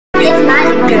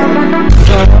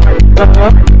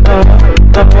What's up,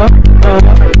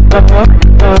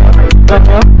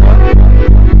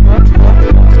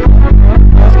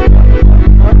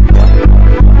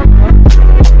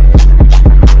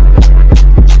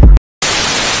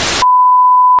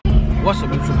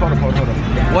 YouTube? Hold up.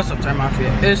 What's up, Time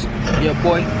Mafia? It's your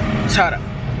boy, Tada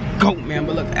Goat, man.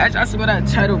 But look, as I see what that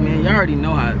title, man, you already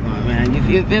know how it's going, man. You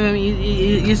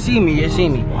see me.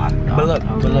 But look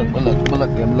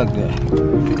good.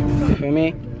 You feel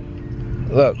me?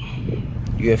 Look,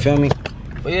 you feel me?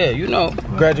 But yeah, you know,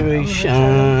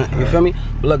 graduation. You feel me?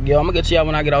 But look, yo, I'm gonna get to y'all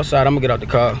when I get outside. I'm gonna get out the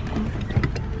car.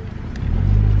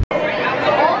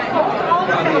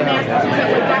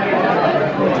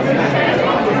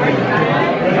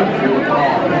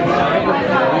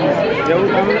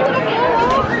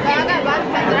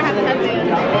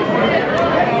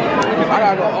 I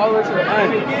gotta go all the way to the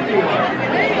end.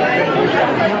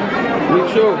 Me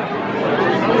too.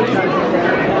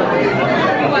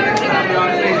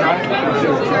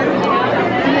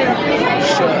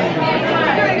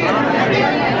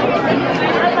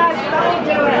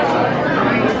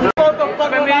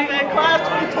 Class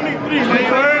 2023, man.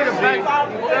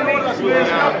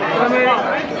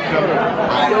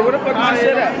 Yo, where the fuck is my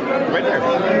shit at? Right there.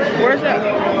 Where's that?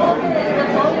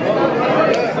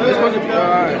 This supposed to be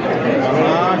alright.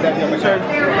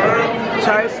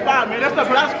 That's spot, man. That's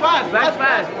fast. That's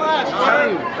fast. I'm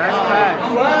telling you, that's fast.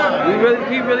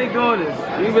 We really doing this.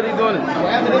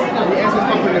 After this, the answer's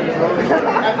coming in, bro.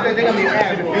 After that, they're gonna be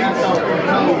added.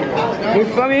 You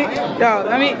feel me? Yo,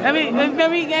 let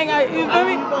me, gang, you feel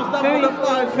me?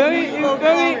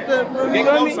 Get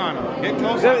close on him. Get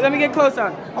close on him. Let me get close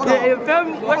on. Yeah, you feel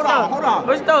me? What's those?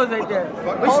 What's those right there?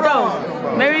 What's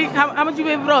those? Maybe, how much you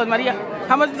pay for those, Maria?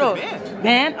 How much for those?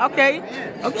 Man, okay.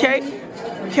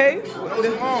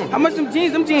 How much them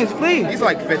jeans, please? He's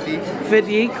like 50.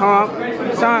 50, calm.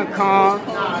 Calm.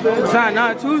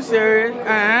 Not too serious.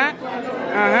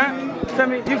 Feel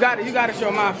me? You gotta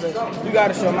show my face.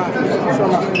 Show my face.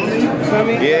 Feel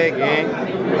me? Yeah, gang.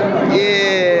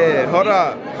 Yeah. Hold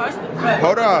up.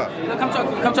 Look, come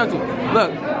talk to me.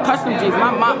 Look, custom jeans.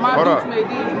 My dudes made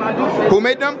these. My dudes made these. Who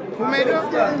made them?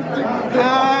 I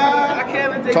can't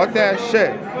even take Talk that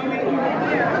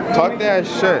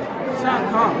shit.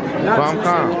 Calm.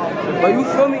 But you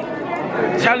feel me?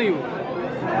 I'm telling you,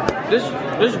 this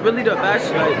is really the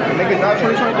best. Like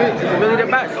 2023 is really the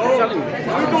best. I'm telling you.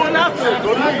 What we doing after?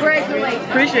 Graduate.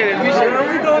 Appreciate it. What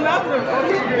we doing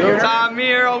after? Time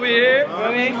here over here.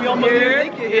 We almost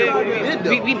here.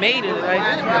 We made it.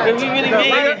 Like, we really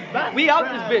made it. We out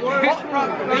this bitch.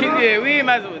 Yeah, we ain't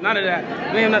messing with none of that.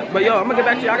 But yo, I'm gonna get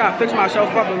back to you. I gotta fix myself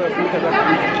up a little because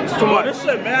it's too much. This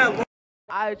shit, man.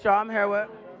 Alright, y'all. I'm here with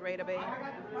Rada Bay.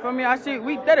 For me, I see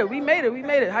we did it. We made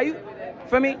it. How you?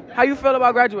 For me, how you feel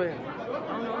about graduating?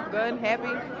 Good,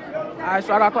 happy. Alright,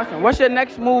 so I got a question. What's your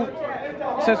next move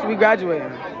since we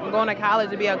graduated? I'm going to college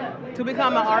to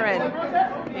become an RN.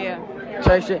 Yeah.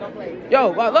 Say shit.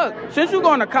 Yo, well, look. Since you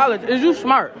going to college, is you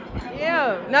smart?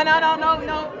 Yeah. No.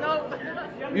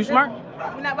 You smart?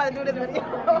 We're not about to do this video.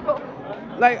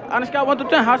 Like on a scale of 1 to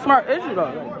 10, how smart is you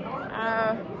though?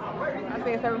 I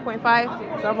say 7.5.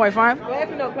 7.5? Well, if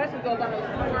you know questions goes on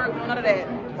none of that.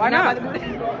 Why not?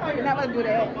 You're not about to do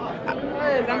that.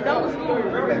 Because I'm done with school.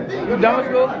 You done with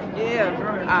school?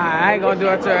 Yeah. I ain't gonna do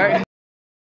it to her.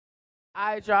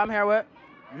 Alright, y'all, I'm here with.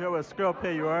 You here with Skrill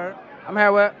Pay, you heard? I'm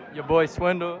here with. Your boy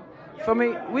Swindle. For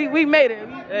me, we made it.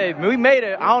 Hey, we made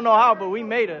it. I don't know how, but we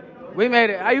made it. We made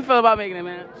it. How you feel about making it,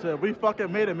 man? Shit, we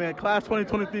fucking made it, man. Class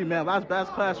 2023, man. Last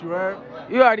best class, you heard?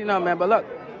 You already know, man. But look,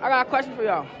 I got a question for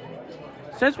y'all.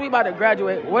 Since we about to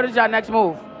graduate, what is y'all next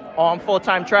move? Oh, I'm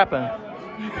full-time trapping.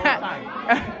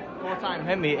 Full-time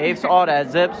hit me. Apes, all that.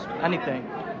 Zips, anything.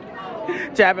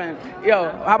 Trapping.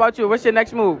 Yo, how about you? What's your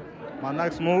next move? My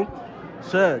next move?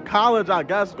 Shit, college, I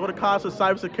guess. Go to college for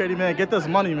cybersecurity, man. Get this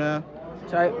money, man.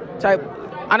 Type.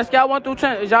 On a scale of 1 through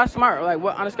 10, is y'all smart? Like,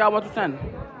 what? On a scale of 1 through 10?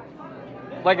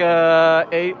 Like a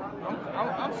 8.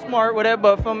 I'm smart with it,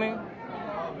 but for me.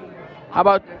 How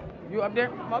about you up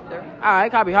there? I'm up there. All right,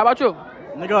 copy. How about you?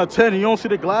 Nigga, 10, you don't see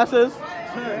the glasses?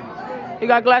 He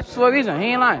got glasses for a reason. He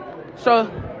ain't lying. So,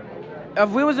 if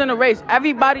we was in a race,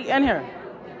 everybody in here,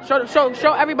 show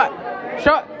everybody.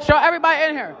 Show everybody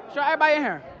in here. Show everybody in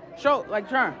here. Show, like,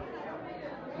 turn.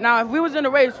 Now, if we was in a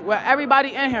race with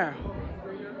everybody in here,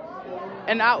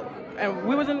 and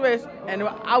we was in the race, and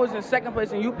I was in second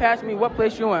place, and you passed me, what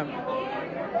place you in?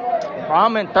 Bro,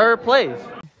 I'm in 3rd place.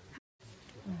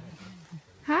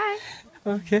 Hi.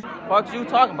 Okay. Fuck you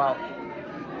talking about?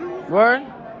 Word?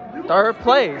 3rd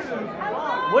place.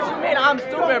 What you mean I'm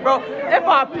stupid, bro? If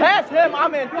I pass him,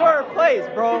 I'm in 3rd place,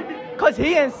 bro. Cause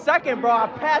he in second, bro. I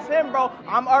passed him, bro.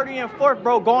 I'm already in fourth,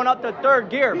 bro, going up to third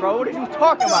gear, bro. What are you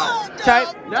talking about?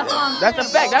 Type. That's a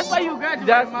fact. That's why you graduated.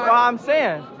 That's what I'm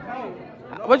saying.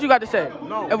 What you got to say?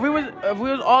 No. If we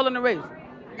was all in the race,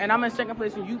 and I'm in second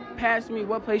place, and you passed me,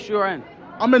 what place you are in?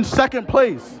 I'm in second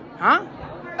place. Huh?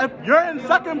 If you're in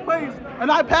second place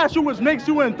and I pass you, which makes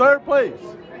you in third place.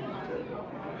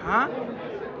 Huh?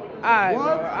 Alright,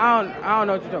 What? bro. I don't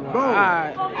know what you're talking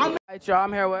about. Bro, Alright, y'all.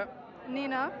 I'm here with.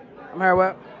 Nina. I'm here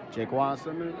with. Jaquan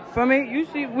Simmons. For me, you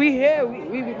see, we here.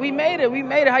 We made it. We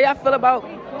made it. How y'all feel about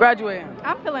graduating?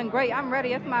 I'm feeling great. I'm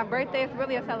ready. It's my birthday. It's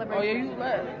really a celebration. Oh yeah, you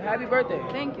lit. Happy birthday.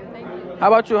 Thank you. Thank you. How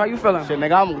about you? How you feeling? Shit,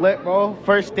 nigga, I'm lit, bro.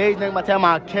 First stage, nigga, my time,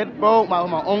 my kid, bro,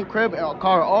 my own crib and a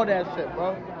car, all that shit,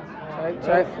 bro.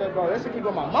 Type. Shit, bro, that shit keep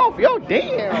on my mouth. Yo,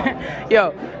 damn.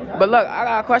 Yo, but look, I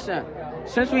got a question.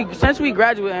 Since we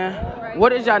graduating,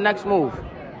 what is y'all next move?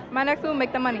 My next move,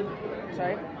 make the money.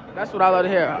 Type. That's what I love to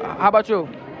hear. How about you?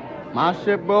 My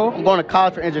shit, bro. I'm going to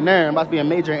college for engineering. I'm about to be a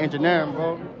major in engineering,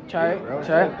 bro. Type.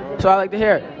 So I like to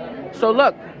hear it. So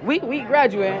look, we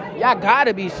graduating. Y'all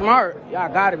gotta be smart. Y'all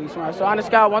gotta be smart. So on a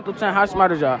scale of 1 through 10, how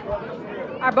smart is y'all?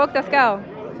 I broke the scale.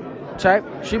 Type.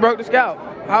 She broke the scale.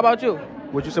 How about you?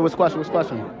 What you say? What's the question? What's the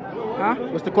question? Huh?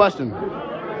 What's the question?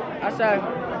 I said,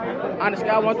 on a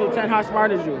scale of 1 through 10, how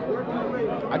smart is you?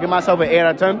 I give myself an 8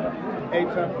 out of 10. 8,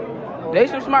 10. They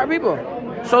some smart people.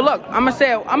 So look, I'm gonna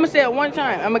say it one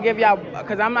time. I'm gonna give y'all,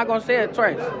 cause I'm not gonna say it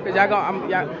twice. Cause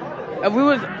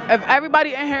if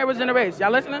everybody in here was in a race,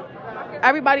 y'all listening?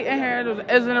 Everybody in here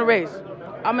is in a race.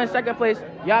 I'm in second place.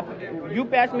 You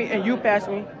passed me and you passed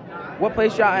me. What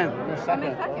place y'all in? I'm in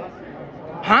second.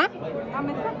 Huh? I'm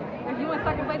in second. If you in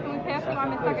second place and we pass you,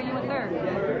 I'm in second. You in third.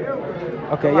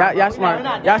 Okay, y'all smart.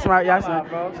 Y'all smart.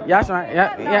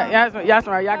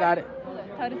 Y'all got it.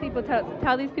 Tell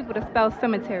these people to spell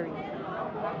cemetery.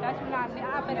 That's not me.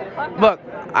 I better fuck Look,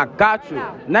 I got you.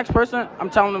 Next person, I'm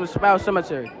telling them to spell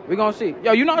cemetery. We gonna see.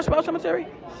 Yo, you know how to spell cemetery?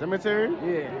 Cemetery?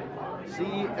 Yeah.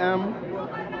 C-E-M-A-N-T-A-R-Y.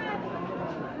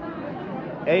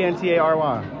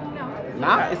 No.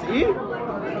 Nah, it's E.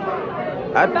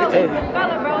 Spell it,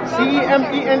 bro.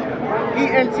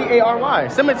 C-E-M-E-N-T-A-R-Y.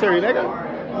 Cemetery, nigga.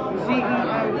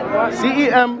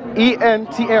 C-E-M-E-N-T-A-R-Y.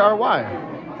 C-E-M-E-T-E-R-Y.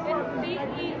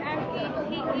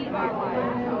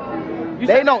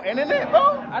 They know internet,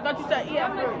 bro? I thought you said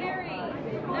EF. Cemetery.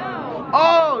 No.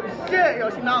 Oh, shit.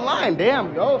 Yo, she not lying.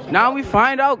 Damn, yo. Now we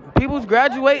find out people's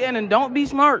graduating and don't be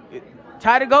smart.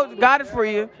 Try to go, got it for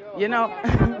you, you know.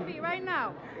 Right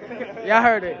now. Y'all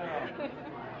heard it.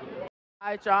 All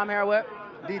right, y'all, I'm here with.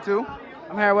 D2.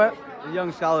 I'm here with. The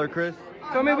young scholar, Chris.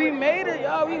 Feel me? We made it,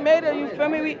 y'all. We made it. You feel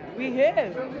me? We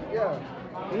here.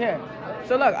 We here.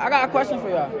 So look, I got a question for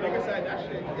y'all.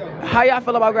 How y'all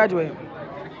feel about graduating?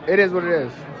 It is what it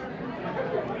is.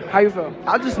 How you feel?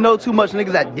 I just know too much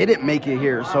niggas that didn't make it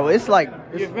here, so it's like,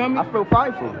 You feel me? I feel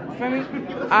prideful. You feel me?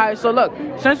 All right, so look,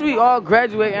 since we all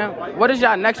graduating, what is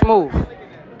y'all next move?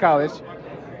 College.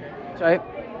 Right?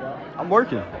 I'm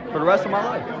working for the rest of my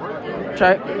life.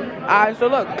 Right? All right, so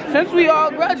look, since we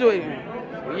all graduating,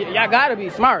 y'all gotta be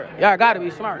smart. Y'all gotta be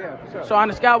smart. Yeah, for sure. So on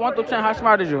the scale of 1 through 10, how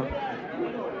smart is you?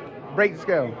 Break the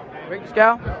scale. Break the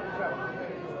scale?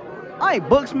 I ain't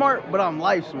book smart, but I'm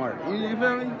life smart. You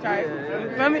feel me? You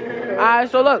feel me? All right,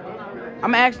 so look,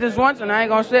 I'm gonna ask this once and I ain't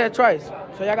gonna say it twice.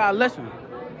 So y'all gotta listen.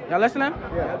 Y'all listening?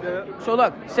 Yeah. So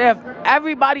look, say if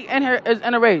everybody in here is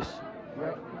in a race,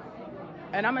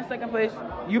 and I'm in second place,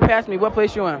 you pass me, what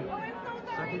place you in?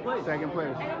 Second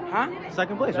place. Huh?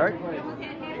 Second place, right?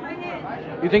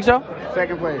 You think so?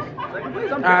 Second place.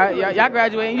 All right, y'all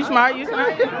graduating. You smart, you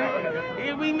smart.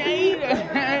 Yeah, we made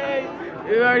it.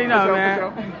 You already know, For man.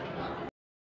 sure.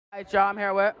 All right, y'all, I'm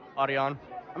here with. Ariane.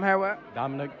 I'm here with.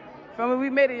 Dominic. Feel me? We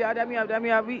made it, y'all. Dab me up.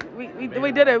 We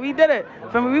did it.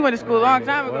 Feel me? We went to school a long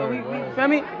time ago. We feel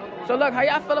me? So look, how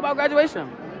y'all feel about graduation?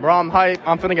 Bro, I'm hyped.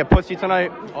 I'm finna get pussy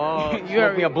tonight. You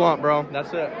Smoke me a blunt, bro.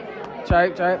 That's it.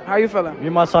 Type. How you feeling? Me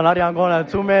and my son Ariane going at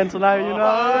 2-man tonight, you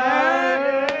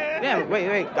know? Damn,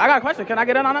 wait. I got a question. Can I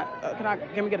get in on that?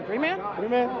 Can we get a 3-man?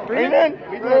 3-man. 3-man?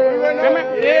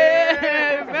 3-man?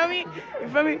 Yeah. You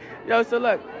feel me? Yo, so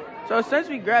look. So since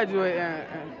we graduate,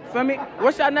 feel me?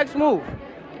 What's your next move?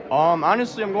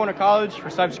 Honestly, I'm going to college for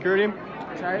cybersecurity.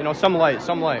 Type. You know, some light.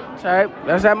 Type.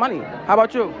 That's that money. How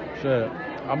about you? Shit.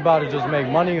 I'm about to just make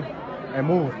money and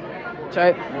move.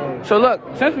 Type. So look,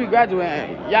 since we graduate,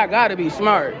 y'all gotta be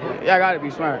smart.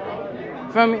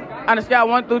 Feel me? On a scale of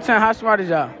 1 through 10, how smart is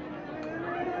y'all?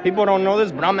 People don't know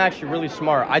this, but I'm actually really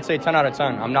smart. I'd say 10 out of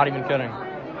 10. I'm not even kidding.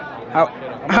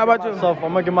 How about you? I'm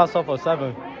gonna give myself a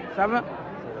 7. 7?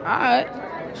 All right.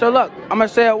 So look, I'm gonna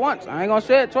say it once. I ain't gonna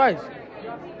say it twice.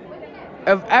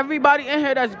 If everybody in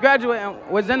here that's graduating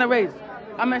was in the race,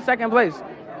 I'm in second place.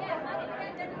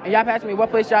 And y'all passed me, what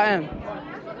place y'all in?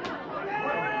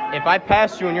 If I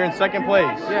pass you and you're in second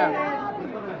place.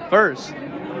 Yeah. First.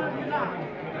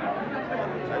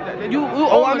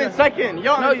 I'm in second.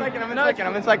 Yo,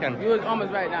 I'm in second. You was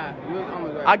almost right now. You was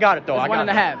almost right. I got it though. It's I got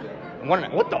 1.5.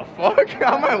 1.5. What the fuck?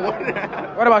 I'm at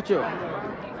 1.5. What about you?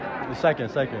 The second.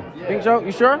 Think so?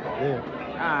 You sure? Yeah.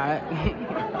 Alright.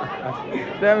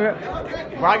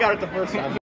 Bro, I got it the first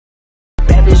time.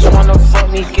 Bad bitch wanna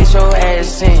fuck me, get your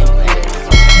ass in.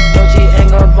 Don't you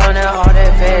hang up on that all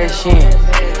that fashion.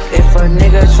 If a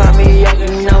nigga try me up,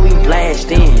 you know we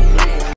blast in.